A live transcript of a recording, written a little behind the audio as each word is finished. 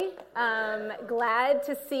Glad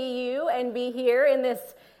to see you and be here in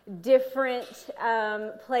this different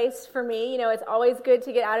place for me. You know, it's always good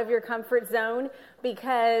to get out of your comfort zone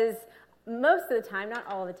because most of the time, not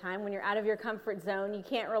all the time, when you're out of your comfort zone, you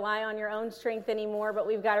can't rely on your own strength anymore, but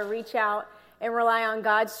we've got to reach out and rely on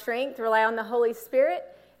God's strength, rely on the Holy Spirit.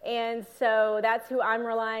 And so that's who I'm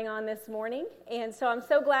relying on this morning. And so I'm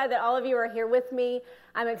so glad that all of you are here with me.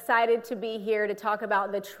 I'm excited to be here to talk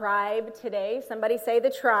about the tribe today. Somebody say the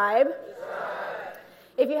tribe. The tribe.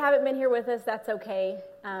 If you haven't been here with us, that's okay.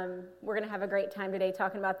 We're going to have a great time today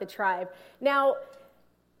talking about the tribe. Now,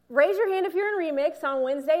 raise your hand if you're in Remix on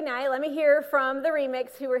Wednesday night. Let me hear from the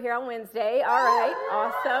Remix who were here on Wednesday. All right,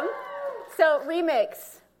 awesome. So,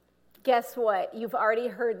 Remix. Guess what? You've already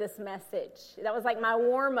heard this message. That was like my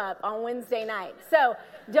warm-up on Wednesday night. So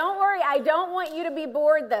don't worry. I don't want you to be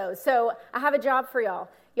bored, though. So I have a job for y'all.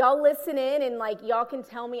 Y'all listen in, and y'all can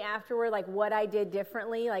tell me afterward what I did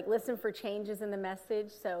differently. Listen for changes in the message.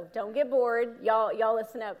 So don't get bored. Y'all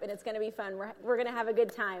listen up, and it's going to be fun. We're going to have a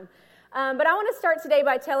good time. But I want to start today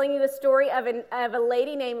by telling you the story of a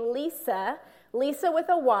lady named Lisa. Lisa with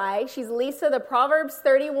a Y. She's Lisa, the Proverbs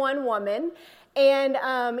 31 woman. And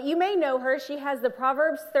you may know her. She has the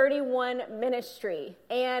Proverbs 31 ministry.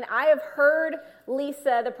 And I have heard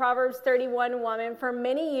Lisa, the Proverbs 31 woman, for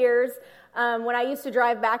many years. When I used to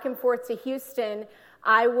drive back and forth to Houston,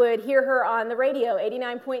 I would hear her on the radio,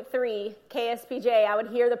 89.3 KSPJ. I would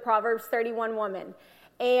hear the Proverbs 31 woman.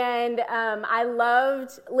 And I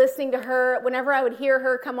loved listening to her. Whenever I would hear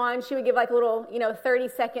her come on, she would give a little,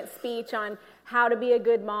 30-second speech on how to be a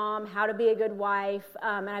good mom, how to be a good wife.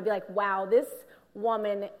 And I'd be like, wow, this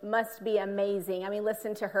woman must be amazing. I mean,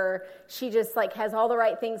 listen to her. She just has all the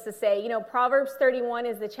right things to say. Proverbs 31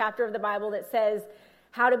 is the chapter of the Bible that says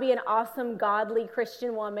how to be an awesome, godly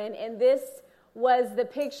Christian woman. And this was the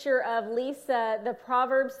picture of Lisa, the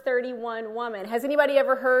Proverbs 31 woman. Has anybody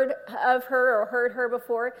ever heard of her or heard her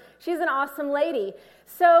before? She's an awesome lady.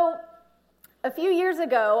 So a few years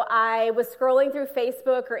ago, I was scrolling through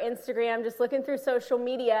Facebook or Instagram, just looking through social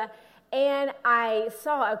media, and I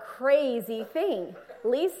saw a crazy thing.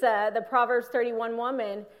 Lisa, the Proverbs 31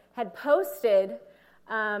 woman, had posted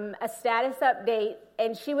a status update,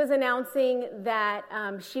 and she was announcing that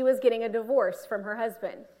she was getting a divorce from her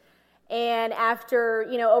husband. And after,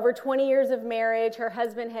 over 20 years of marriage, her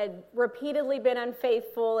husband had repeatedly been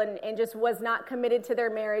unfaithful and just was not committed to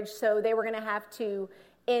their marriage, so they were going to have to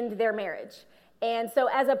end their marriage. And so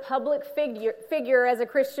as a public figure, as a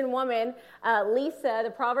Christian woman, Lisa,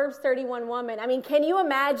 the Proverbs 31 woman, I mean, can you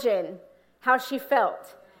imagine how she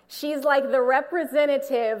felt? She's like the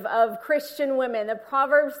representative of Christian women, the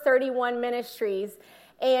Proverbs 31 ministries,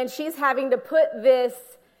 and she's having to put this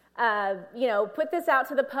out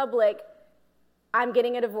to the public. I'm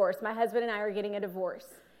getting a divorce. My husband and I are getting a divorce.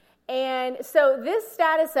 And so this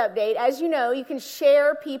status update, as you know, you can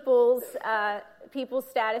share people's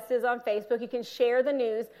statuses on Facebook. You can share the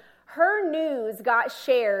news. Her news got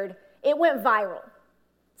shared. It went viral.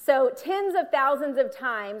 So tens of thousands of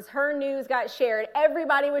times her news got shared.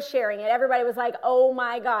 Everybody was sharing it. Everybody was like, oh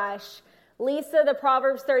my gosh, Lisa, the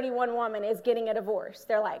Proverbs 31 woman, is getting a divorce.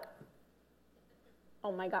 They're like,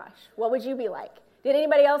 oh my gosh, what would you be like? Did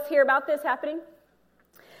anybody else hear about this happening?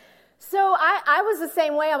 So I was the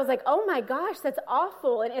same way. I was like, oh my gosh, that's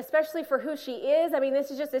awful. And especially for who she is. I mean, this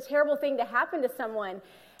is just a terrible thing to happen to someone.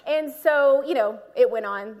 And so, it went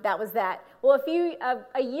on. That was that. Well,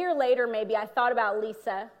 a year later, maybe, I thought about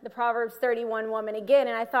Lisa, the Proverbs 31 woman again.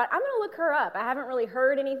 And I thought, I'm going to look her up. I haven't really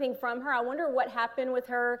heard anything from her. I wonder what happened with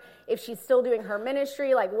her, if she's still doing her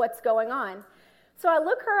ministry, what's going on. So I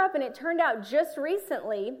look her up, and it turned out just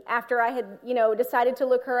recently, after I had, decided to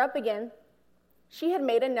look her up again, she had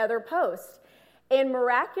made another post. And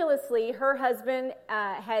miraculously, her husband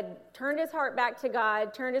had turned his heart back to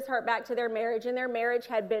God, turned his heart back to their marriage, and their marriage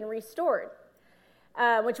had been restored,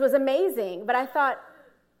 which was amazing. But I thought,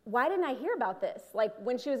 why didn't I hear about this?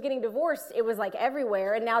 When she was getting divorced, it was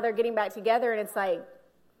everywhere, and now they're getting back together, and it's I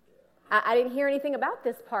didn't hear anything about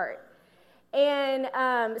this part. And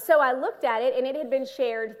so I looked at it, and it had been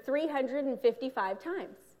shared 355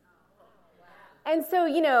 times. And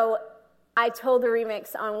so, I told the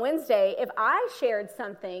Remix on Wednesday, if I shared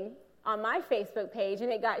something on my Facebook page and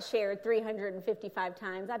it got shared 355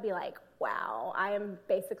 times, I'd be like, wow, I am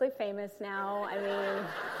basically famous now. I mean,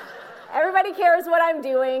 everybody cares what I'm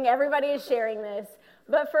doing. Everybody is sharing this.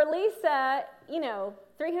 But for Lisa,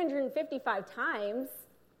 355 times,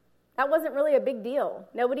 that wasn't really a big deal.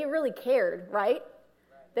 Nobody really cared, right?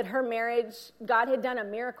 That her marriage, God had done a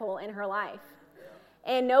miracle in her life.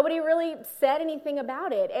 And nobody really said anything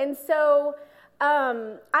about it. And so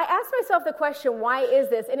I asked myself the question, why is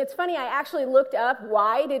this? And it's funny, I actually looked up,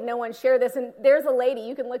 why did no one share this? And there's a lady,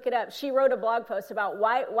 you can look it up. She wrote a blog post about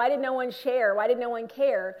why did no one share? Why did no one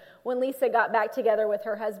care when Lisa got back together with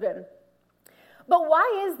her husband? But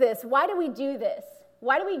why is this? Why do we do this?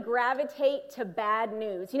 Why do we gravitate to bad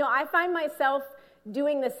news? You know, I find myself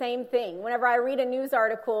doing the same thing. Whenever I read a news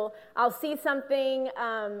article, I'll see something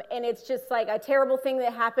and it's just like a terrible thing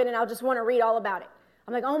that happened and I'll just want to read all about it.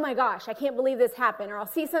 I'm like, oh my gosh, I can't believe this happened. Or I'll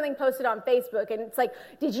see something posted on Facebook and it's like,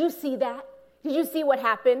 did you see that? Did you see what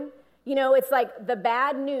happened? You know, it's like the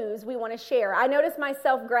bad news we want to share. I notice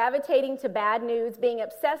myself gravitating to bad news, being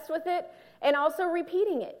obsessed with it, and also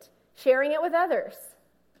repeating it, sharing it with others.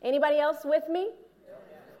 Anybody else with me?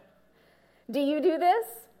 Do you do this?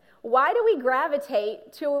 Why do we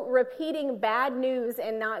gravitate to repeating bad news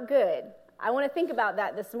and not good? I want to think about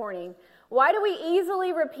that this morning. Why do we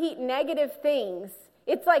easily repeat negative things?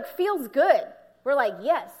 It's like feels good. We're like,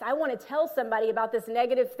 yes, I want to tell somebody about this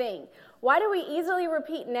negative thing. Why do we easily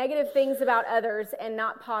repeat negative things about others and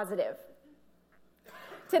not positive?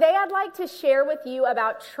 Today I'd like to share with you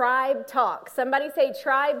about tribe talk. Somebody say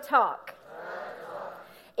tribe talk. Tribe talk.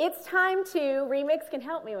 It's time to, Remix can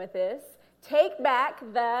help me with this, take back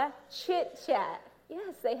the chit chat.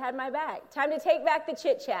 Yes, they had my back. Time to take back the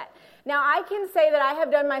chit chat. Now I can say that I have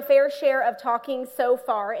done my fair share of talking so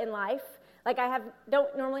far in life. Like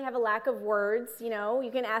don't normally have a lack of words, you know. You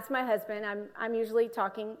can ask my husband. I'm usually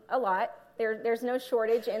talking a lot. There's no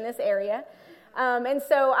shortage in this area. And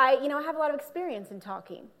so I have a lot of experience in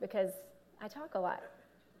talking because I talk a lot.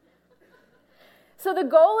 So the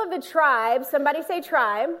goal of the tribe, somebody say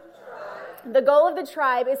tribe. The goal of the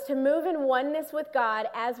tribe is to move in oneness with God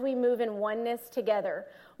as we move in oneness together.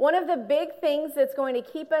 One of the big things that's going to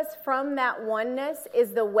keep us from that oneness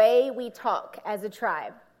is the way we talk as a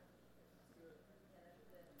tribe.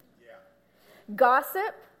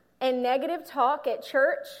 Gossip and negative talk at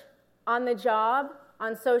church, on the job,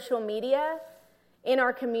 on social media, in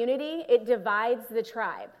our community, it divides the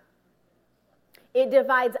tribe. It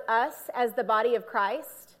divides us as the body of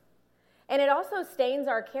Christ, and it also stains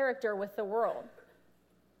our character with the world.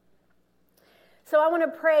 So I want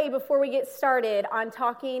to pray before we get started on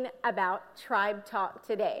talking about tribe talk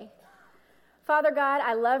today. Father God,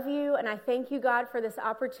 I love you, and I thank you, God, for this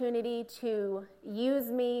opportunity to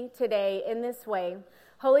use me today in this way.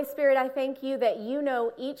 Holy Spirit, I thank you that you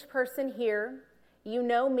know each person here. You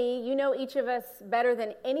know me. You know each of us better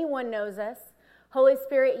than anyone knows us. Holy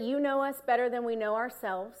Spirit, you know us better than we know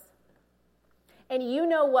ourselves. And you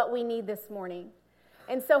know what we need this morning.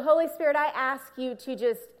 And so, Holy Spirit, I ask you to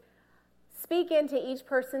just speak into each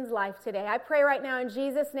person's life today. I pray right now in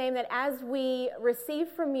Jesus' name that as we receive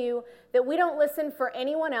from you, that we don't listen for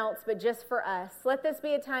anyone else, but just for us. Let this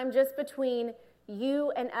be a time just between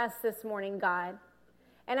you and us this morning, God.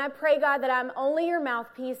 And I pray, God, that I'm only your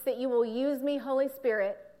mouthpiece, that you will use me, Holy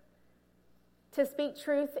Spirit, to speak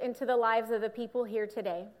truth into the lives of the people here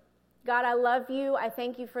today. God, I love you. I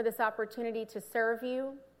thank you for this opportunity to serve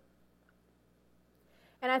you.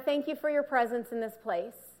 And I thank you for your presence in this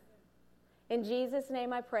place. In Jesus'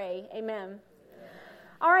 name I pray, amen.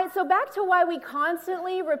 All right, so back to why we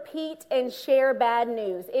constantly repeat and share bad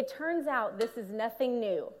news. It turns out this is nothing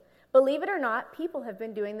new. Believe it or not, people have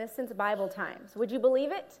been doing this since Bible times. Would you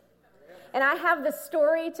believe it? And I have the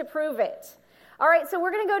story to prove it. All right, so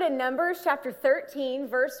we're going to go to Numbers chapter 13,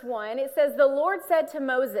 verse 1. It says, "The Lord said to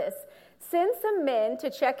Moses, 'Send some men to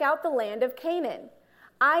check out the land of Canaan.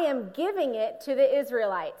 I am giving it to the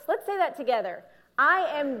Israelites.'" Let's say that together. I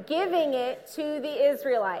am giving it to the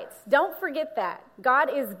Israelites. Don't forget that.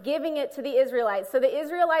 God is giving it to the Israelites. So the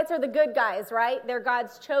Israelites are the good guys, right? They're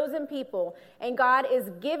God's chosen people. And God is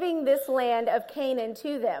giving this land of Canaan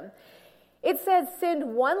to them. It says,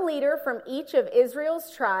 "Send one leader from each of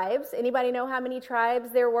Israel's tribes." Anybody know how many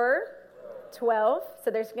tribes there were? 12.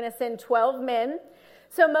 So they're going to send 12 men.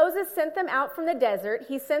 So Moses sent them out from the desert.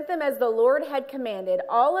 He sent them as the Lord had commanded.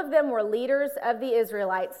 All of them were leaders of the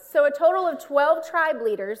Israelites. So a total of 12 tribe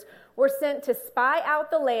leaders were sent to spy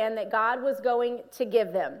out the land that God was going to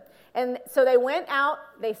give them. And so they went out,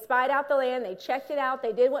 they spied out the land, they checked it out,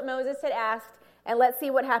 they did what Moses had asked, and let's see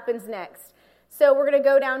what happens next. So we're going to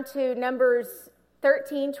go down to Numbers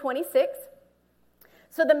 13:26.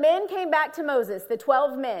 So the men came back to Moses, the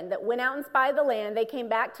 12 men that went out and spied the land. They came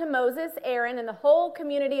back to Moses, Aaron, and the whole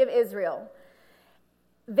community of Israel.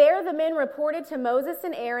 There the men reported to Moses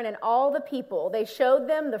and Aaron and all the people. They showed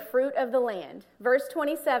them the fruit of the land. Verse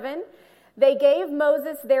 27, they gave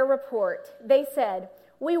Moses their report. They said,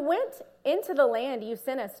 "We went into the land you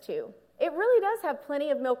sent us to. It really does have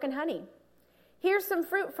plenty of milk and honey. Here's some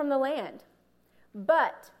fruit from the land.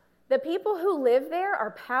 But The people who live there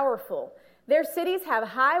are powerful. Their cities have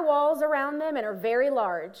high walls around them and are very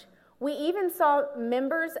large. We even saw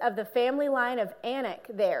members of the family line of Anak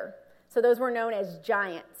there. So those were known as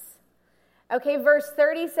giants. Okay, verse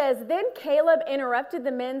 30 says, Then Caleb interrupted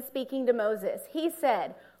the men speaking to Moses. He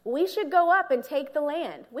said, We should go up and take the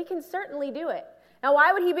land. We can certainly do it. Now,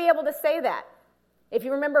 why would he be able to say that? If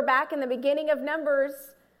you remember back in the beginning of Numbers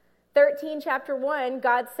 13, chapter 1,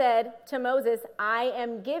 God said to Moses, I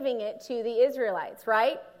am giving it to the Israelites,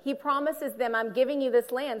 right? He promises them, I'm giving you this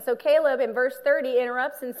land. So Caleb in verse 30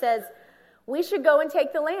 interrupts and says, we should go and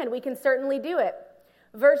take the land. We can certainly do it.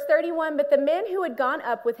 Verse 31, but the men who had gone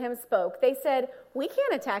up with him spoke. They said, we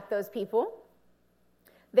can't attack those people.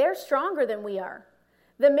 They're stronger than we are.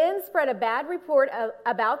 The men spread a bad report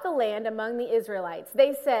about the land among the Israelites.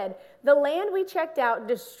 They said, the land we checked out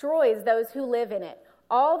destroys those who live in it.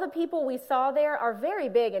 All the people we saw there are very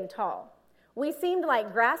big and tall. We seemed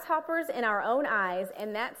like grasshoppers in our own eyes,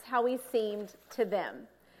 and that's how we seemed to them.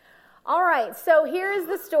 All right, so here is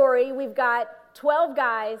the story. We've got 12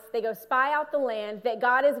 guys. They go spy out the land that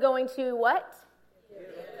God is going to what?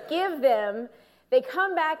 Give them. They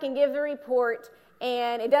come back and give the report,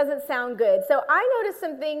 and it doesn't sound good. So I noticed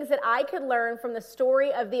some things that I could learn from the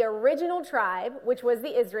story of the original tribe, which was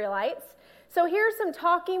the Israelites. So here's some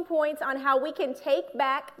talking points on how we can take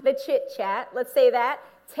back the chit-chat. Let's say that.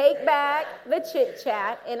 Take back the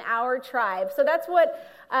chit-chat in our tribe. So that's what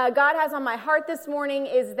God has on my heart this morning,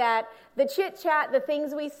 is that the chit-chat, the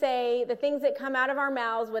things we say, the things that come out of our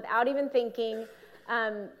mouths without even thinking,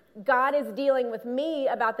 God is dealing with me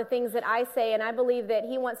about the things that I say, and I believe that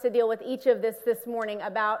he wants to deal with each of this morning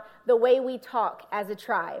about the way we talk as a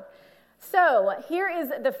tribe. So here is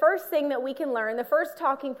the first thing that we can learn. The first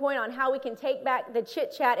talking point on how we can take back the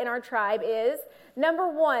chit-chat in our tribe is, number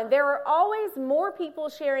one, there are always more people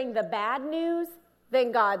sharing the bad news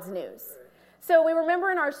than God's news. So we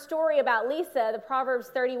remember in our story about Lisa, the Proverbs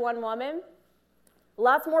 31 woman,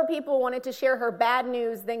 lots more people wanted to share her bad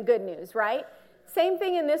news than good news, right? Same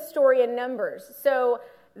thing in this story in Numbers. So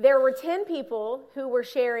there were 10 people who were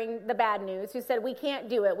sharing the bad news, who said, we can't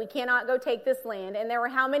do it. We cannot go take this land. And there were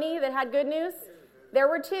how many that had good news? There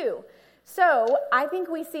were 2. So I think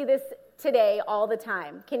we see this today all the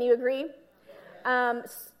time. Can you agree?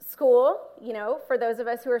 School, for those of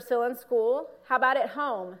us who are still in school. How about at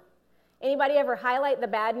home? Anybody ever highlight the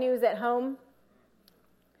bad news at home?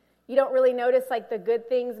 You don't really notice like the good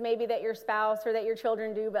things maybe that your spouse or that your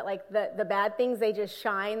children do, but like the bad things, they just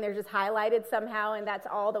shine. They're just highlighted somehow, and that's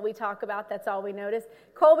all that we talk about. That's all we notice.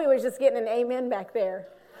 Colby was just getting an amen back there.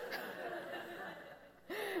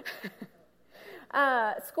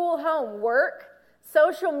 School, home, work,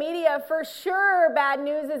 social media, for sure. Bad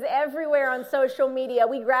news is everywhere on social media.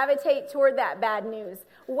 We gravitate toward that bad news.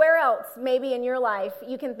 Where else, maybe in your life,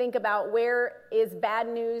 you can think about where is bad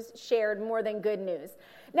news shared more than good news?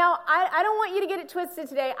 Now, I don't want you to get it twisted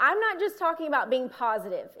today. I'm not just talking about being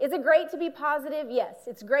positive. Is it great to be positive? Yes,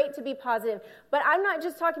 it's great to be positive. But I'm not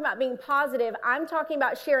just talking about being positive. I'm talking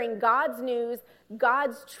about sharing God's news,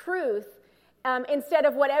 God's truth, instead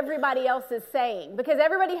of what everybody else is saying. Because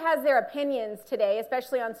everybody has their opinions today,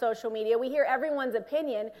 especially on social media. We hear everyone's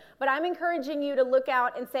opinion, but I'm encouraging you to look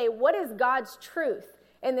out and say, what is God's truth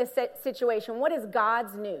in this situation? What is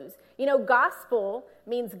God's news? Gospel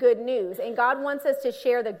means good news, and God wants us to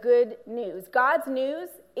share the good news. God's news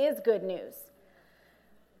is good news.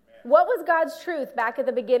 What was God's truth back at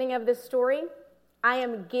the beginning of this story? I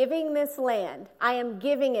am giving this land. I am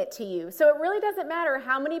giving it to you. So it really doesn't matter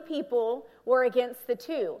how many people were against the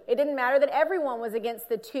 2. It didn't matter that everyone was against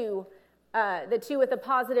the 2 with a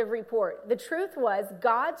positive report. The truth was,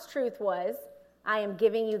 God's truth was, I am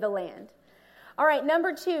giving you the land. All right,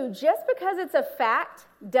 number 2, just because it's a fact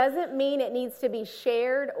doesn't mean it needs to be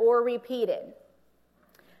shared or repeated.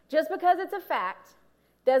 Just because it's a fact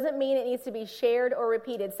doesn't mean it needs to be shared or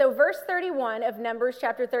repeated. So verse 31 of Numbers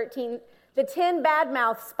chapter 13, the 10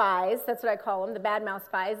 badmouth spies, that's what I call them, the badmouth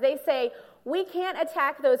spies, they say, we can't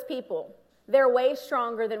attack those people. They're way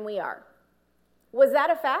stronger than we are. Was that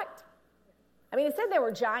a fact? I mean, it said they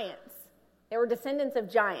were giants. They were descendants of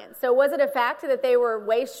giants. So was it a fact that they were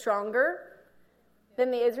way stronger than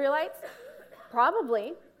the Israelites?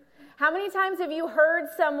 Probably. How many times have you heard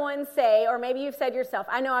someone say, or maybe you've said yourself,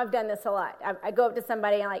 I know I've done this a lot. I go up to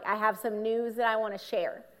somebody and I have some news that I want to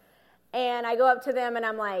share. And I go up to them and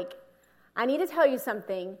I'm like, I need to tell you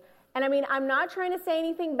something. And I'm not trying to say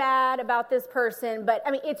anything bad about this person, but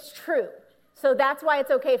it's true. So that's why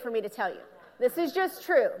it's okay for me to tell you. This is just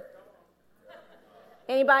true.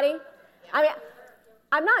 Anybody?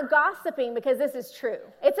 I'm not gossiping because this is true.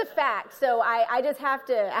 It's a fact, so I just have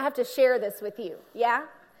to share this with you, yeah?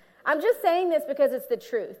 I'm just saying this because it's the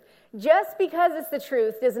truth. Just because it's the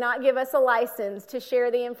truth does not give us a license to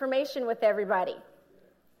share the information with everybody.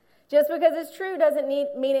 Just because it's true doesn't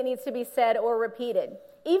mean it needs to be said or repeated,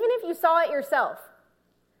 even if you saw it yourself.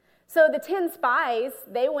 So the 10 spies,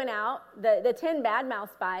 they went out, the 10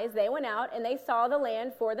 badmouth spies, they went out and they saw the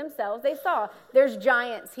land for themselves. They saw there's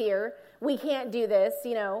giants here. We can't do this,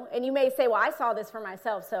 And you may say, well, I saw this for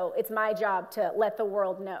myself, so it's my job to let the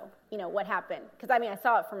world know, what happened. Because, I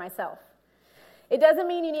saw it for myself. It doesn't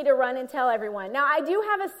mean you need to run and tell everyone. Now, I do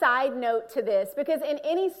have a side note to this, because in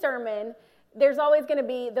any sermon, there's always going to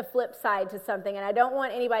be the flip side to something, and I don't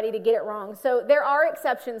want anybody to get it wrong. So there are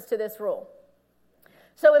exceptions to this rule.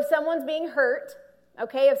 So if someone's being hurt,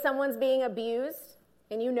 if someone's being abused,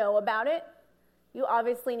 and you know about it, you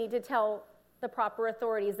obviously need to tell the proper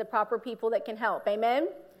authorities, the proper people that can help. Amen?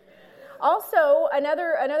 Also,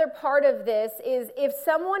 another part of this is if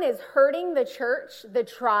someone is hurting the church, the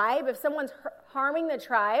tribe, if someone's harming the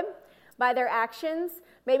tribe by their actions,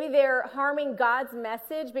 maybe they're harming God's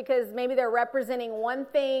message because maybe they're representing one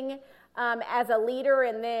thing as a leader,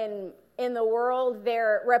 and then in the world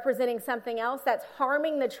they're representing something else that's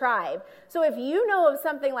harming the tribe. So if you know of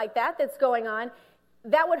something like that that's going on,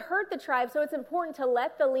 that would hurt the tribe. So it's important to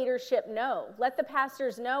let the leadership know, let the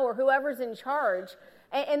pastors know, or whoever's in charge.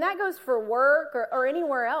 And that goes for work or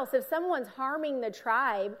anywhere else. If someone's harming the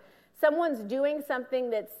tribe, someone's doing something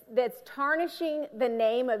that's tarnishing the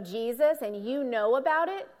name of Jesus, and you know about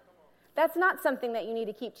it, that's not something that you need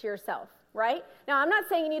to keep to yourself, right? Now, I'm not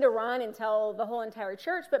saying you need to run and tell the whole entire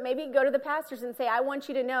church, but maybe go to the pastors and say, I want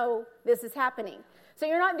you to know this is happening. So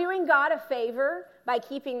you're not doing God a favor by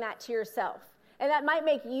keeping that to yourself. And that might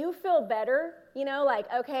make you feel better,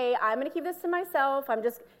 okay, I'm going to keep this to myself.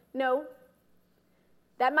 No.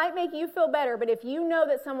 That might make you feel better, but if you know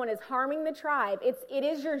that someone is harming the tribe, it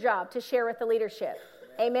is your job to share with the leadership.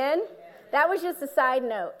 Amen? That was just a side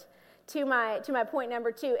note to my point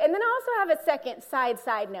number 2. And then I also have a second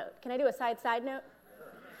side note. Can I do a side note?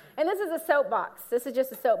 And this is a soapbox. This is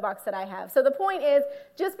just a soapbox that I have. So the point is,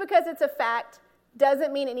 just because it's a fact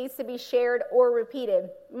doesn't mean it needs to be shared or repeated.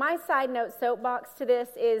 My side note soapbox to this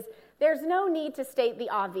is there's no need to state the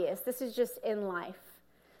obvious. This is just in life.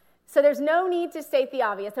 So there's no need to state the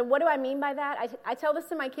obvious. And what do I mean by that? I tell this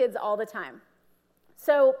to my kids all the time.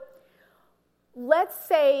 So let's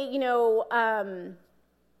say,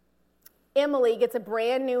 Emily gets a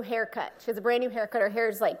brand new haircut. She has a brand new haircut. Her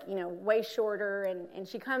hair's way shorter. And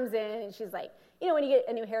she comes in and she's like, when you get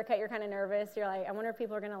a new haircut, you're kind of nervous. You're like, I wonder if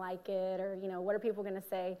people are going to like it, or, what are people going to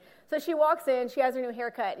say? So she walks in, she has her new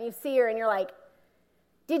haircut, and you see her and you're like,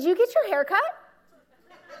 did you get your haircut?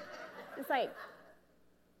 It's like,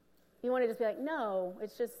 you want to just be like, no,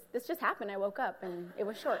 this just happened. I woke up and it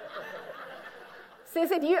was short. So they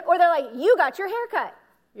said, or they're like, you got your haircut.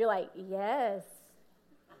 You're like, yes.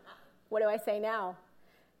 What do I say now?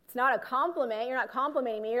 It's not a compliment. You're not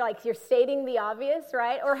complimenting me. You're stating the obvious,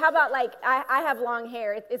 right? Or how about I have long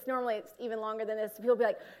hair. It's normally even longer than this. People be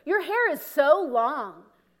like, your hair is so long.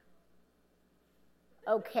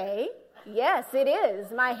 Okay. Yes, it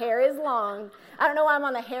is. My hair is long. I don't know why I'm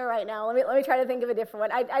on the hair right now. Let me try to think of a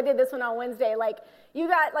different one. I did this one on Wednesday. You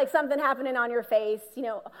got something happening on your face.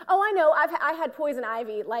 Oh, I know. I had poison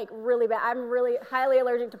ivy, really bad. I'm really highly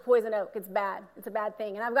allergic to poison oak. It's bad. It's a bad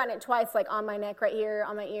thing. And I've gotten it twice, on my neck right here,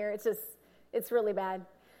 on my ear. It's really bad.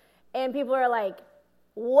 And people are like,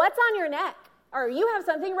 what's on your neck? Or you have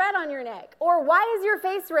something red on your neck. Or why is your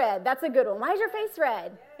face red? That's a good one. Why is your face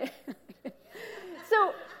red?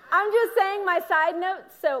 So I'm just saying my side note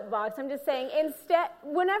soapbox. I'm just saying instead,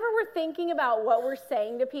 whenever we're thinking about what we're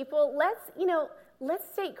saying to people, let's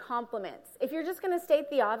state compliments. If you're just going to state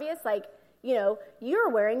the obvious, you're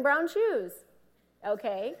wearing brown shoes.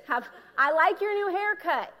 Okay. I like your new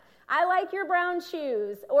haircut. I like your brown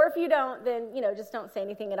shoes. Or if you don't, then, just don't say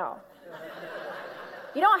anything at all.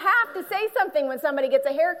 You don't have to say something when somebody gets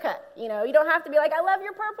a haircut. You don't have to be like, I love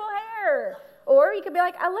your purple hair. Or you could be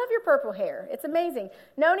like, I love your purple hair. It's amazing.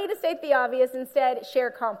 No need to state the obvious. Instead,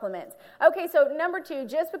 share compliments. Okay, so number 2,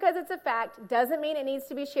 just because it's a fact doesn't mean it needs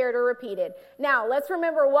to be shared or repeated. Now, let's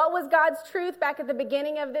remember, what was God's truth back at the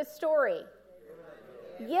beginning of this story?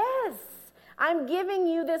 Yes, I'm giving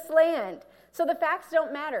you this land. So the facts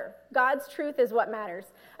don't matter. God's truth is what matters.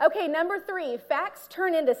 Okay, number 3, facts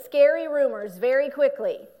turn into scary rumors very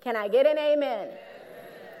quickly. Can I get an amen?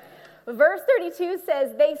 Verse 32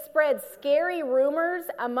 says, they spread scary rumors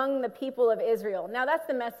among the people of Israel. Now, that's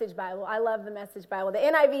the Message Bible. I love the Message Bible. The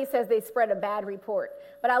NIV says they spread a bad report.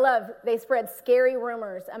 But I love they spread scary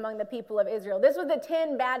rumors among the people of Israel. This was the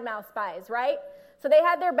 10 badmouth spies, right? So they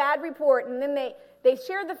had their bad report, and then they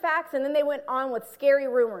shared the facts, and then they went on with scary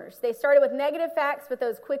rumors. They started with negative facts, but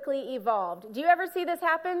those quickly evolved. Do you ever see this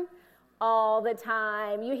happen? All the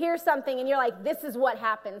time. You hear something, and you're like, this is what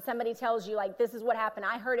happened. Somebody tells you, like, this is what happened.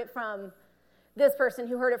 I heard it from this person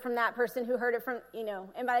who heard it from that person who heard it from,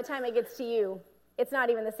 and by the time it gets to you, it's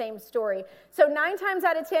not even the same story. So 9 times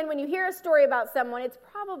out of 10, when you hear a story about someone, it's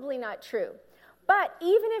probably not true. But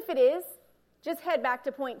even if it is, just head back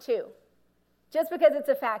to point 2. Just because it's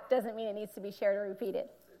a fact doesn't mean it needs to be shared or repeated.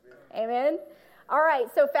 Amen? All right,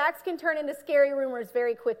 so facts can turn into scary rumors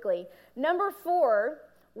very quickly. Number 4,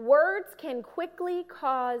 words can quickly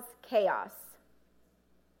cause chaos.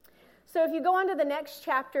 So if you go on to the next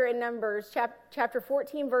chapter in Numbers, chapter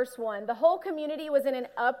 14, verse 1, the whole community was in an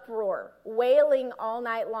uproar, wailing all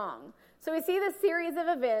night long. So we see this series of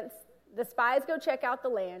events. The spies go check out the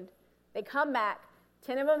land. They come back.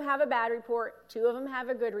 10 of them have a bad report. 2 of them have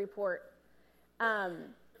a good report.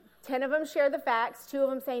 10 of them share the facts. 2 of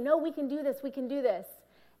them say, no, we can do this, we can do this.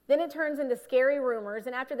 Then it turns into scary rumors.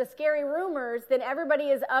 And after the scary rumors, then everybody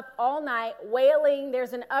is up all night wailing.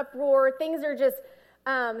 There's an uproar. Things are just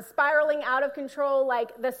spiraling out of control,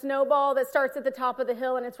 like the snowball that starts at the top of the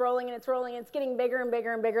hill and it's rolling and it's rolling. And it's getting bigger and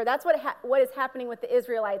bigger and bigger. That's what is happening with the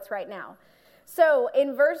Israelites right now. So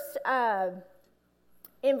in verse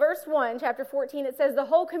 1, chapter 14, it says the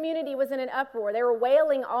whole community was in an uproar. They were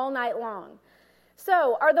wailing all night long.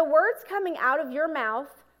 So, are the words coming out of your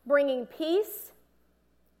mouth bringing peace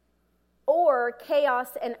or chaos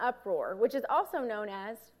and uproar, which is also known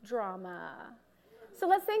as drama? So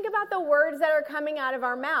let's think about the words that are coming out of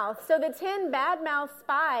our mouth. So the 10 bad-mouthed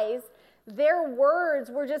spies, their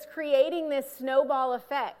words were just creating this snowball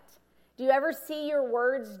effect. Do you ever see your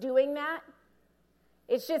words doing that?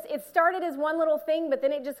 It started as one little thing, but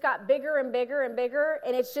then it just got bigger and bigger and bigger,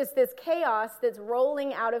 and it's just this chaos that's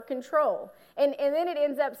rolling out of control. And then it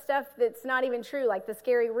ends up stuff that's not even true, like the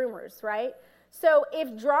scary rumors, right? So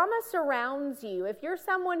if drama surrounds you, if you're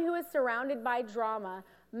someone who is surrounded by drama,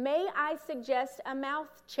 may I suggest a mouth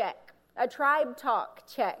check, a tribe talk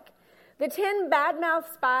check. The 10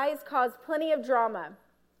 bad-mouthed spies caused plenty of drama.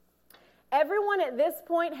 Everyone at this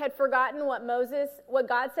point had forgotten what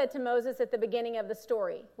God said to Moses at the beginning of the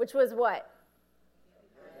story, which was what?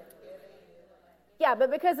 Yeah, but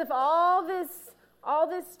because of all this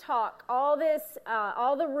talk, all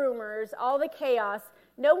the rumors, all the chaos,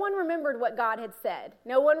 no one remembered what God had said.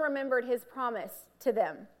 No one remembered his promise to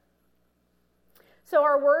them. So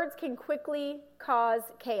our words can quickly cause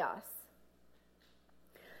chaos.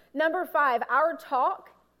 Number 5, our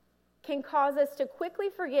talk can cause us to quickly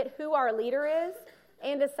forget who our leader is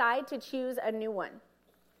and decide to choose a new one.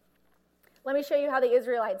 Let me show you how the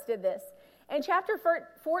Israelites did this. In chapter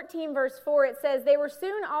 14, verse 4, it says, they were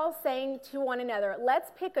soon all saying to one another, let's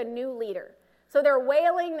pick a new leader. So they're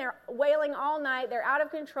wailing all night, they're out of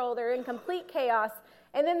control, they're in complete chaos,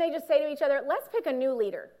 and then they just say to each other, let's pick a new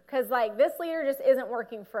leader, because this leader just isn't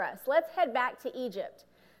working for us. Let's head back to Egypt.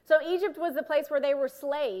 So Egypt was the place where they were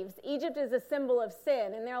slaves. Egypt is a symbol of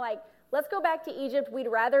sin. And they're like, let's go back to Egypt. We'd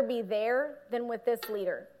rather be there than with this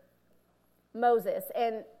leader, Moses.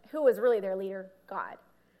 And who was really their leader? God.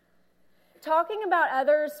 Talking about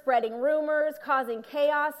others, spreading rumors, causing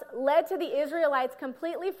chaos, led to the Israelites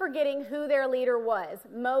completely forgetting who their leader was,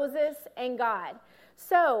 Moses and God.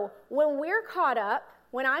 So when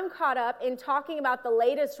I'm caught up in talking about the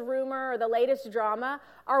latest rumor or the latest drama,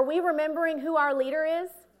 are we remembering who our leader is?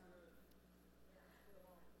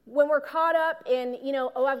 When we're caught up in,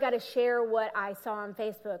 I've got to share what I saw on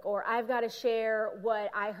Facebook, or I've got to share what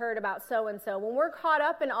I heard about so-and-so. When we're caught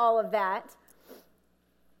up in all of that,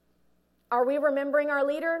 are we remembering our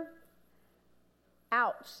leader?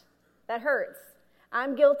 Ouch, that hurts.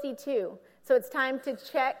 I'm guilty too. So it's time to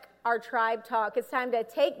check our tribe talk. It's time to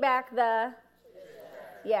take back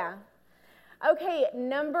yeah. Okay,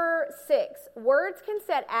 number 6. Words can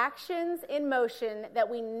set actions in motion that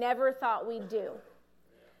we never thought we'd do.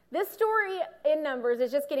 This story in Numbers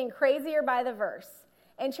is just getting crazier by the verse.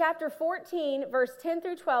 In chapter 14, verse 10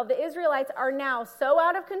 through 12, the Israelites are now so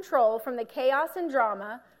out of control from the chaos and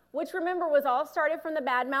drama, which remember was all started from the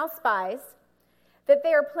bad-mouthed spies, that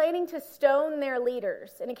they are planning to stone their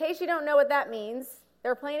leaders. And in case you don't know what that means,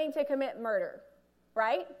 they're planning to commit murder,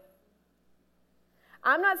 right?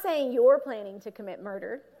 I'm not saying you're planning to commit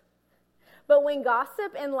murder, but when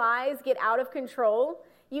gossip and lies get out of control,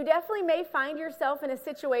 you definitely may find yourself in a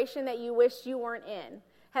situation that you wish you weren't in.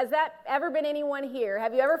 Has that ever been anyone here?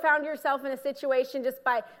 Have you ever found yourself in a situation just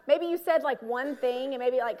by, maybe you said one thing and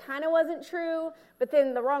maybe kind of wasn't true, but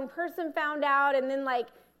then the wrong person found out, and then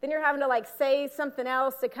you're having to say something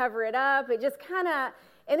else to cover it up. It just kind of,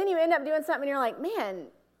 and then you end up doing something and you're like, man,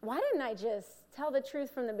 why didn't I just tell the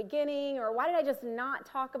truth from the beginning? Or why did I just not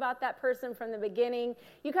talk about that person from the beginning?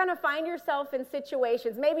 You kind of find yourself in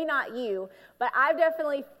situations, maybe not you, but I've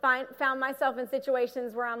definitely found myself in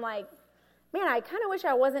situations where I'm like, man, I kind of wish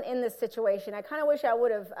I wasn't in this situation. I kind of wish I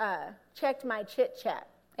would have checked my chit chat.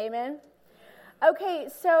 Amen? Okay,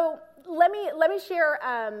 so let me share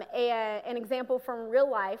an example from real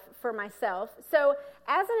life for myself. So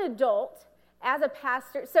as an adult, as a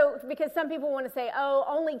pastor, so because some people want to say, oh,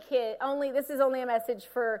 this is only a message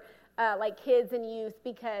for like kids and youth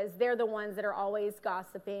because they're the ones that are always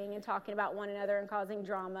gossiping and talking about one another and causing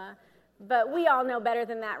drama. But we all know better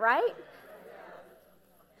than that, right?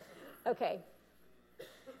 Okay.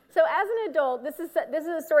 So as an adult, this is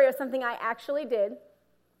a story of something I actually did.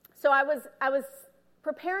 So I was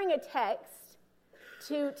preparing a text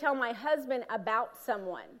to tell my husband about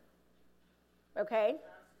someone. Okay?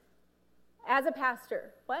 As a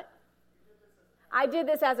pastor. What? I did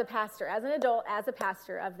this as a pastor, as an adult, as a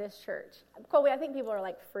pastor of this church. Colby, I think people are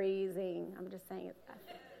like freezing. I'm just saying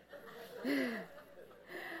it.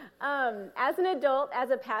 As an adult, as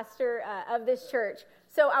a pastor of this church.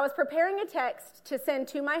 So I was preparing a text to send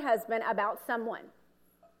to my husband about someone.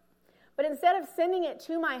 But instead of sending it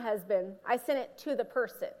to my husband, I sent it to the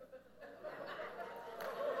person.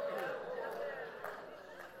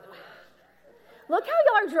 Look how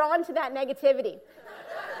y'all are drawn to that negativity.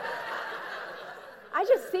 I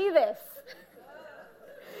just see this.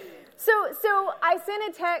 So I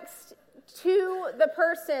sent a text to the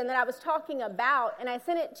person that I was talking about, and I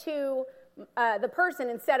sent it to the person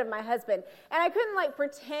instead of my husband. And I couldn't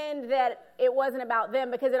pretend that it wasn't about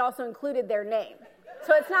them because it also included their name.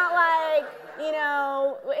 So it's not like,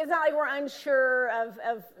 it's not like we're unsure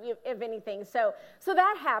of anything. So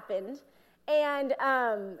that happened. And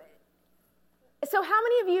so how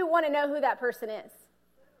many of you want to know who that person is?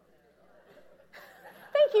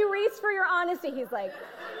 Thank you, Reese, for your honesty. He's like,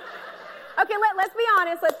 okay,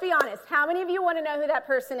 let's be honest. How many of you want to know who that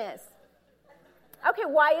person is? Okay,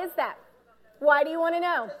 why is that? Why do you want to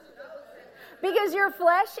know? Because your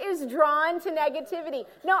flesh is drawn to negativity.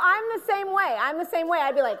 No, I'm the same way.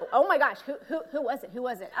 I'd be like, oh my gosh, who was it? Who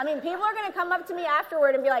was it? I mean, people are going to come up to me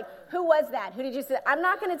afterward and be like, who was that? Who did you say? I'm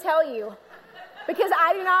not going to tell you because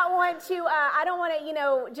I do not want to, I don't want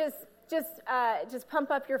to, just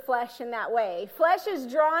pump up your flesh in that way. Flesh is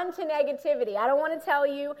drawn to negativity. I don't want to tell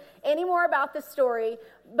you any more about the story,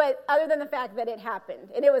 but other than the fact that it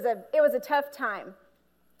happened. And it was a tough time.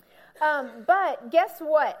 But guess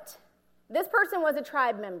what? This person was a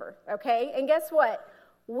tribe member, okay? And guess what?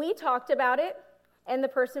 We talked about it, and the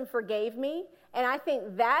person forgave me. And I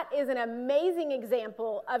think that is an amazing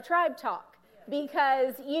example of tribe talk.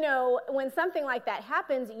 Because, when something like that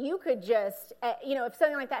happens, you could just, if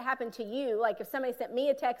something like that happened to you, like if somebody sent me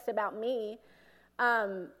a text about me,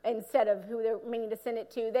 instead of who they're meaning to send it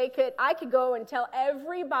to, I could go and tell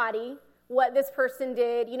everybody what this person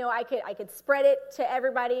did. I could spread it to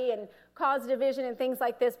everybody and cause division and things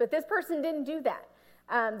like this, but this person didn't do that.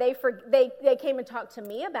 They came and talked to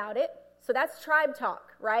me about it, so that's tribe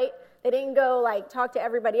talk, right? They didn't go talk to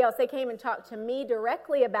everybody else. They came and talked to me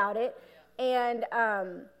directly about it and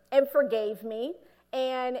forgave me.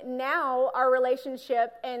 And now our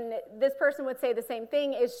relationship, and this person would say the same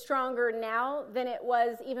thing, is stronger now than it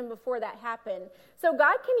was even before that happened. So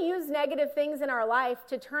God can use negative things in our life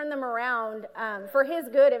to turn them around for His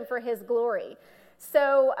good and for His glory.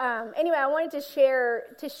 So anyway, I wanted to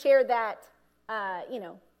share that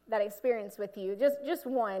that experience with you. Just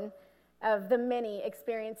one of the many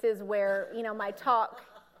experiences where my talk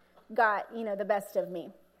got the best of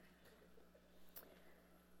me.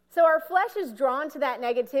 So our flesh is drawn to that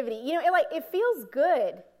negativity. It feels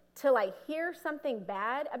good to hear something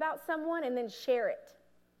bad about someone and then share it.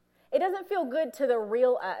 It doesn't feel good to the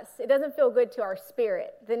real us. It doesn't feel good to our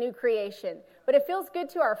spirit, the new creation. But it feels good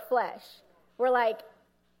to our flesh. We're like,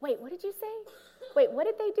 wait, what did you say? Wait, what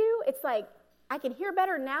did they do? It's like, I can hear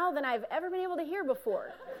better now than I've ever been able to hear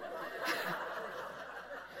before.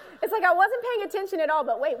 It's like I wasn't paying attention at all,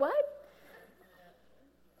 but wait, what?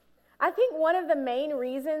 I think one of the main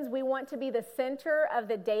reasons we want to be the center of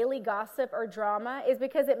the daily gossip or drama is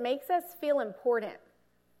because it makes us feel important.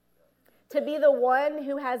 To be the one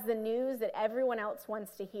who has the news that everyone else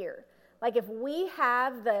wants to hear. If we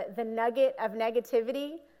have the nugget of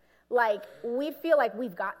negativity, we feel like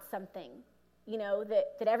we've got something,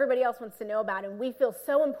 that everybody else wants to know about, and we feel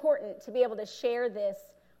so important to be able to share this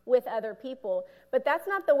with other people. But that's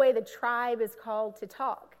not the way the tribe is called to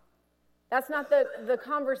talk. That's not the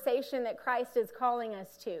conversation that Christ is calling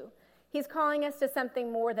us to. He's calling us to something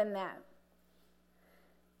more than that.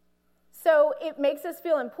 So it makes us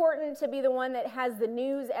feel important to be the one that has the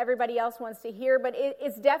news everybody else wants to hear, but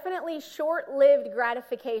it's definitely short-lived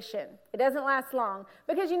gratification. It doesn't last long.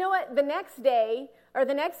 Because you know what? The next day or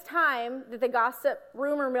the next time that the gossip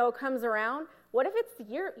rumor mill comes around, what if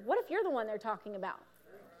you're the one they're talking about?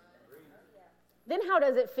 Then how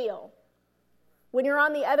does it feel when you're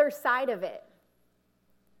on the other side of it?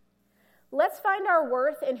 Let's find our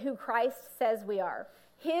worth in who Christ says we are.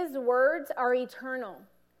 His words are eternal.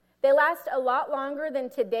 They last a lot longer than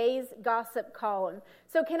today's gossip column.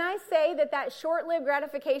 So can I say that short-lived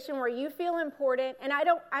gratification where you feel important, and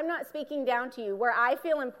I'm not speaking down to you, where I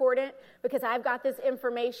feel important because I've got this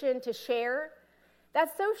information to share,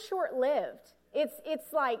 that's so short-lived.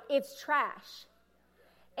 It's trash.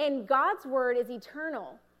 And God's word is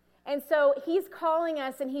eternal. And so he's calling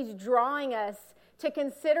us and he's drawing us to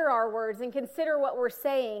consider our words and consider what we're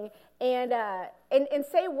saying and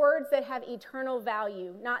say words that have eternal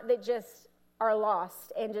value, not that just are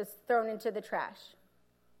lost and just thrown into the trash.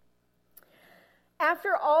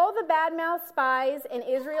 After all the bad-mouthed spies and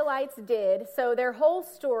Israelites did, so their whole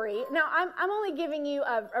story, now I'm only giving you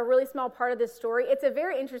a really small part of this story. It's a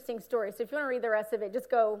very interesting story, so if you want to read the rest of it, just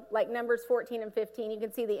go like Numbers 14 and 15. You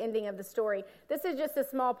can see the ending of the story. This is just a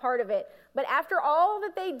small part of it. But after all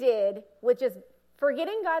that they did, which is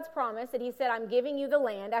forgetting God's promise that he said, I'm giving you the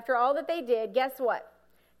land, after all that they did, guess what?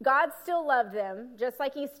 God still loved them, just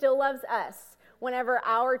like he still loves us whenever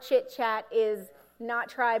our chit-chat is not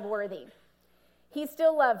tribe-worthy. He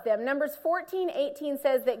still loved them. Numbers 14:18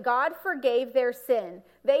 says that God forgave their sin.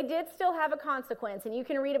 They did still have a consequence, and you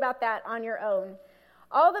can read about that on your own.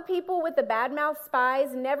 All the people with the bad-mouthed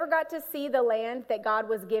spies never got to see the land that God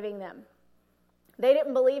was giving them. They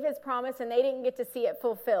didn't believe his promise, and they didn't get to see it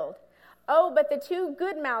fulfilled. Oh, but the two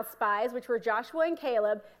good-mouthed spies, which were Joshua and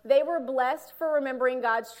Caleb, they were blessed for remembering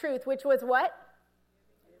God's truth, which was what?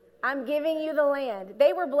 I'm giving you the land.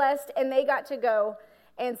 They were blessed, and they got to go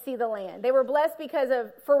and see the land. They were blessed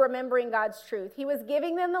for remembering God's truth. He was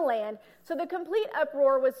giving them the land, so the complete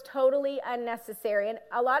uproar was totally unnecessary. And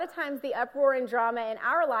a lot of times the uproar and drama in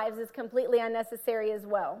our lives is completely unnecessary as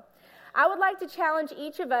well. I would like to challenge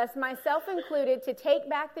each of us, myself included, to take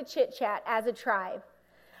back the chit-chat as a tribe.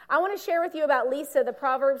 I want to share with you about Lisa, the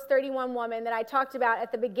Proverbs 31 woman that I talked about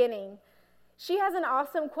at the beginning. She has an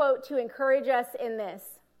awesome quote to encourage us in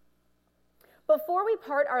this. Before we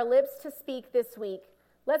part our lips to speak this week,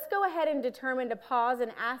 let's go ahead and determine to pause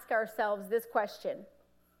and ask ourselves this question.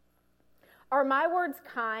 Are my words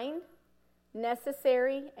kind,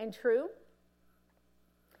 necessary, and true?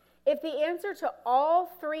 If the answer to all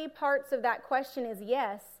three parts of that question is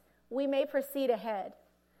yes, we may proceed ahead.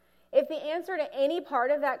 If the answer to any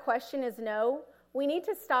part of that question is no, we need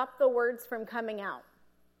to stop the words from coming out.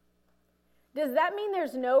 Does that mean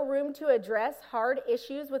there's no room to address hard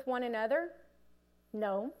issues with one another?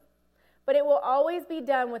 No. But it will always be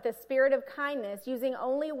done with a spirit of kindness, using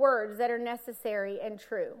only words that are necessary and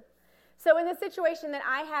true. So in the situation that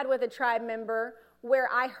I had with a tribe member where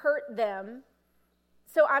I hurt them,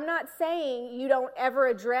 so I'm not saying you don't ever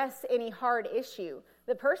address any hard issue.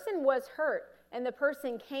 The person was hurt, and the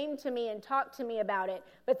person came to me and talked to me about it.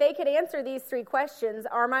 But they could answer these three questions.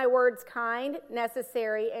 Are my words kind,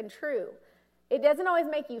 necessary, and true? It doesn't always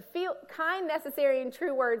make you feel, kind, necessary, and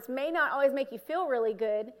true words may not always make you feel really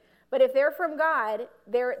good, but if they're from God,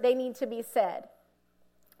 they need to be said.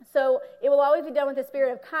 So it will always be done with a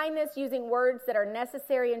spirit of kindness, using words that are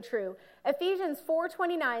necessary and true. Ephesians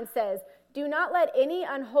 4:29 says, do not let any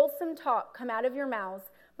unwholesome talk come out of your mouths,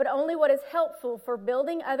 but only what is helpful for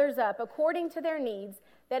building others up according to their needs,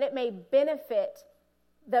 that it may benefit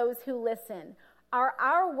those who listen. Are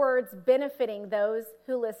our words benefiting those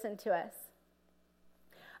who listen to us?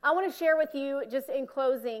 I want to share with you, just in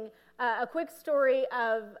closing, a quick story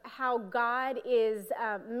of how God is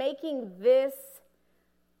making this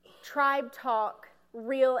tribe talk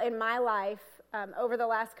real in my life over the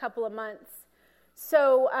last couple of months.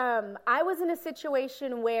 So I was in a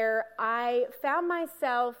situation where I found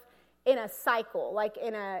myself in a cycle, like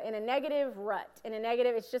in a negative rut. In a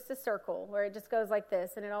negative, it's just a circle where it just goes like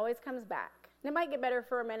this, and it always comes back. And it might get better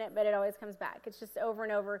for a minute, but it always comes back. It's just over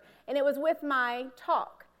and over. And it was with my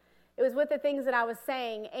talk. It was with the things that I was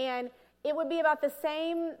saying, and it would be about the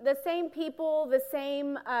same people, the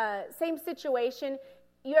same situation.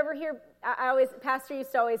 You ever hear? Pastor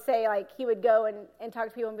used to always say, like, he would go and talk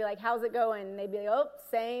to people and be like, "How's it going?" And they'd be like, "Oh,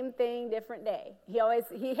 same thing, different day."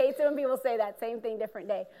 He hates it when people say that, same thing, different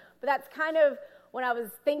day. But that's kind of when I was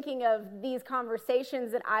thinking of these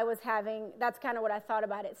conversations that I was having. That's kind of what I thought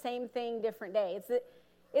about it. Same thing, different day.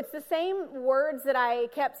 It's the same words that I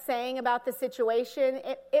kept saying about the situation.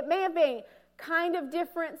 It may have been kind of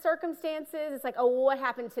different circumstances. It's like, oh, well, what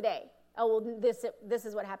happened today? Oh, well, this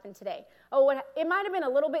is what happened today. Oh, it might have been a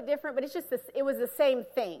little bit different, but it's just this. It was the same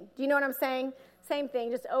thing. Do you know what I'm saying? Same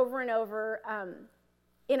thing, just over and over,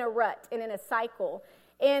 in a rut and in a cycle.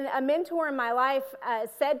 And a mentor in my life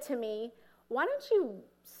said to me, "Why don't you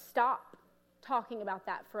stop talking about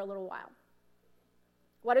that for a little while?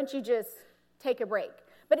 Why don't you just take a break?"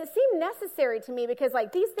 But it seemed necessary to me because,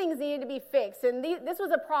 like, these things needed to be fixed, and this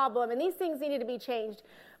was a problem, and these things needed to be changed.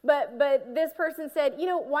 But this person said,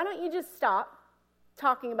 why don't you just stop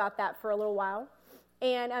talking about that for a little while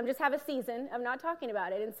and just have a season of not talking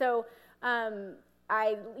about it. And so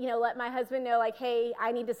I let my husband know, like, hey,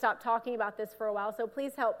 I need to stop talking about this for a while, so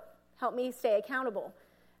please help me stay accountable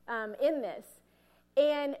in this.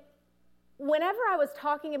 And whenever I was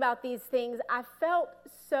talking about these things, I felt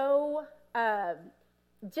so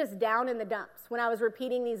just down in the dumps when I was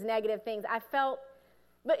repeating these negative things. I felt,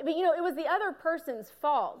 but it was the other person's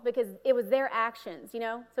fault because it was their actions,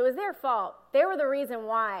 so it was their fault. They were the reason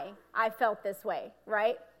why I felt this way,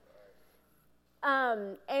 right?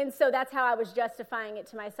 And so that's how I was justifying it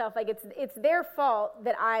to myself. Like, it's their fault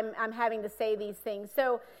that I'm having to say these things.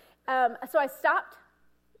 So I stopped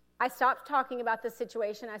talking about this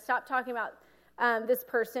situation. I stopped talking about this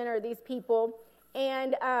person or these people.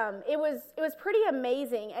 And it was pretty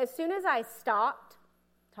amazing. As soon as I stopped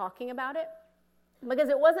talking about it, because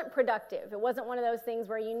it wasn't productive. It wasn't one of those things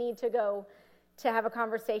where you need to go to have a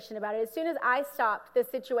conversation about it. As soon as I stopped, the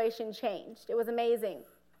situation changed. It was amazing.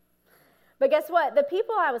 But guess what? The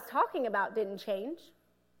people I was talking about didn't change.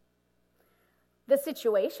 The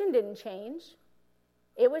situation didn't change.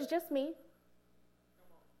 It was just me.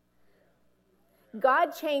 God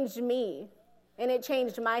changed me, and it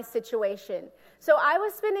changed my situation. So I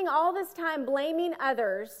was spending all this time blaming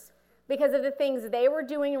others because of the things they were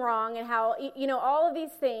doing wrong and how, all of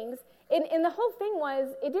these things. And the whole thing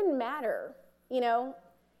was, it didn't matter,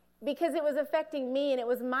 because it was affecting me, and it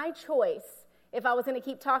was my choice if I was going to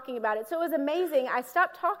keep talking about it. So it was amazing. I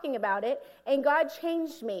stopped talking about it, and God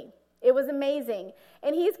changed me. It was amazing.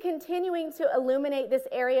 And he's continuing to illuminate this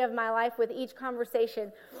area of my life with each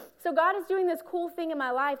conversation. So God is doing this cool thing in my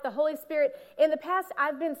life. The Holy Spirit, in the past,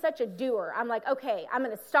 I've been such a doer. I'm like, okay, I'm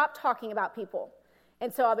going to stop talking about people.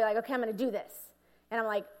 And so I'll be like, okay, I'm going to do this. And I'm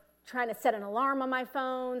like trying to set an alarm on my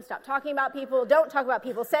phone, stop talking about people, don't talk about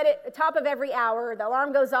people, set it at the top of every hour, the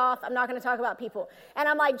alarm goes off, I'm not going to talk about people. And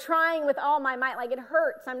I'm like trying with all my might, like it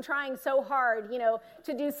hurts, I'm trying so hard,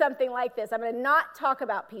 to do something like this. I'm going to not talk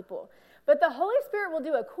about people. But the Holy Spirit will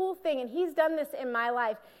do a cool thing, and he's done this in my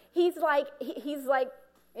life. He's like,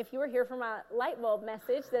 if you were here for my light bulb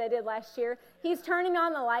message that I did last year, he's turning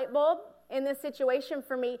on the light bulb in this situation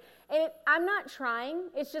for me. And I'm not trying.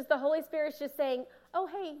 It's just the Holy Spirit's just saying, oh,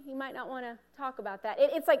 hey, you might not want to talk about that.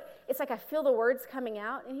 It's like I feel the words coming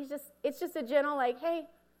out, and it's just a gentle, like, hey,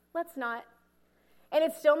 let's not. And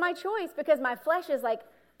it's still my choice because my flesh is like,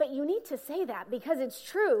 but you need to say that because it's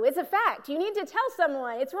true. It's a fact. You need to tell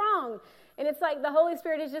someone it's wrong. And it's like the Holy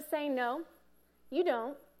Spirit is just saying, no, you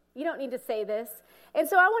don't. You don't need to say this. And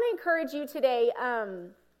so I want to encourage you today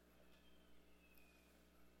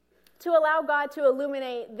to allow God to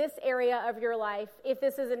illuminate this area of your life if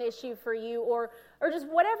this is an issue for you or just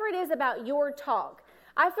whatever it is about your talk.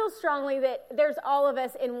 I feel strongly that there's all of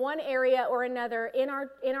us in one area or another in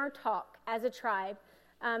our talk as a tribe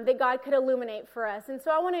that God could illuminate for us. And so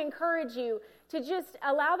I want to encourage you to just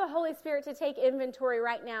allow the Holy Spirit to take inventory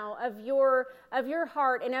right now of your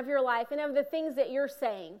heart and of your life and of the things that you're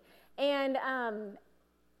saying. And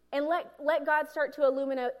let God start to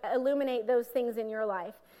illuminate those things in your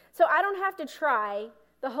life. So I don't have to try.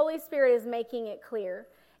 The Holy Spirit is making it clear.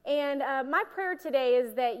 And my prayer today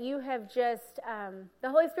is that you have just, the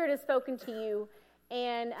Holy Spirit has spoken to you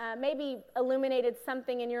and maybe illuminated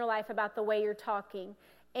something in your life about the way you're talking.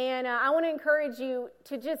 And I want to encourage you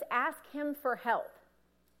to just ask him for help.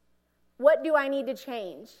 What do I need to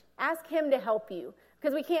change? Ask him to help you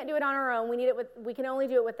because we can't do it on our own. We can only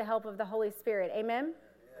do it with the help of the Holy Spirit. Amen?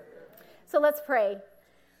 So let's pray.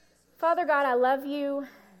 Father God, I love you.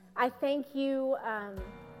 I thank you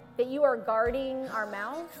that you are guarding our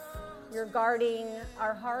mouths, you're guarding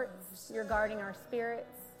our hearts, you're guarding our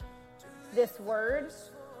spirits, this word.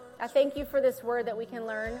 I thank you for this word that we can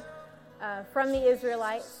learn from the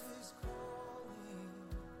Israelites.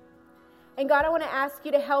 And God, I want to ask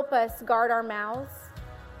you to help us guard our mouths,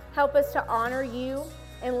 help us to honor you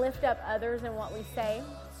and lift up others in what we say.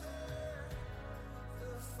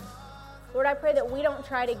 Lord, I pray that we don't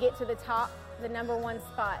try to get to the top, the number one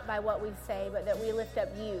spot by what we say, but that we lift up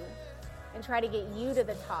you and try to get you to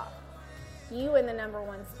the top, you in the number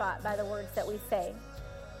one spot by the words that we say.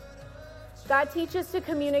 God, teach us to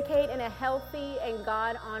communicate in a healthy and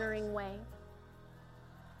God-honoring way.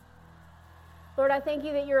 Lord, I thank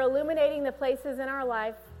you that you're illuminating the places in our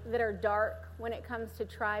life that are dark when it comes to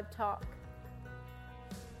tribe talk.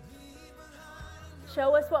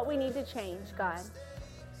 Show us what we need to change, God.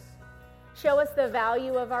 Show us the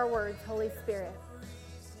value of our words, Holy Spirit.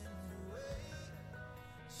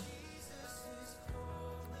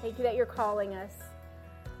 Thank you that you're calling us.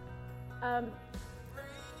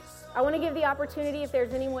 I want to give the opportunity, if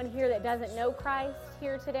there's anyone here that doesn't know Christ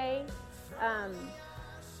here today,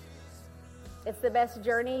 it's the best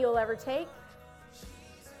journey you'll ever take.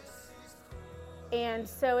 And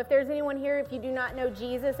so if there's anyone here, if you do not know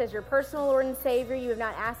Jesus as your personal Lord and Savior, you have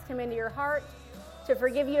not asked him into your heart to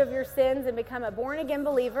forgive you of your sins and become a born-again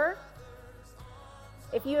believer.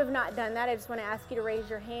 If you have not done that, I just want to ask you to raise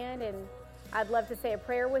your hand, and I'd love to say a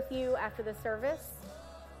prayer with you after the service.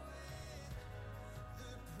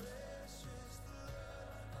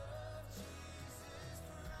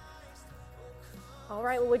 All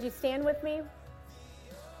right, well, would you stand with me?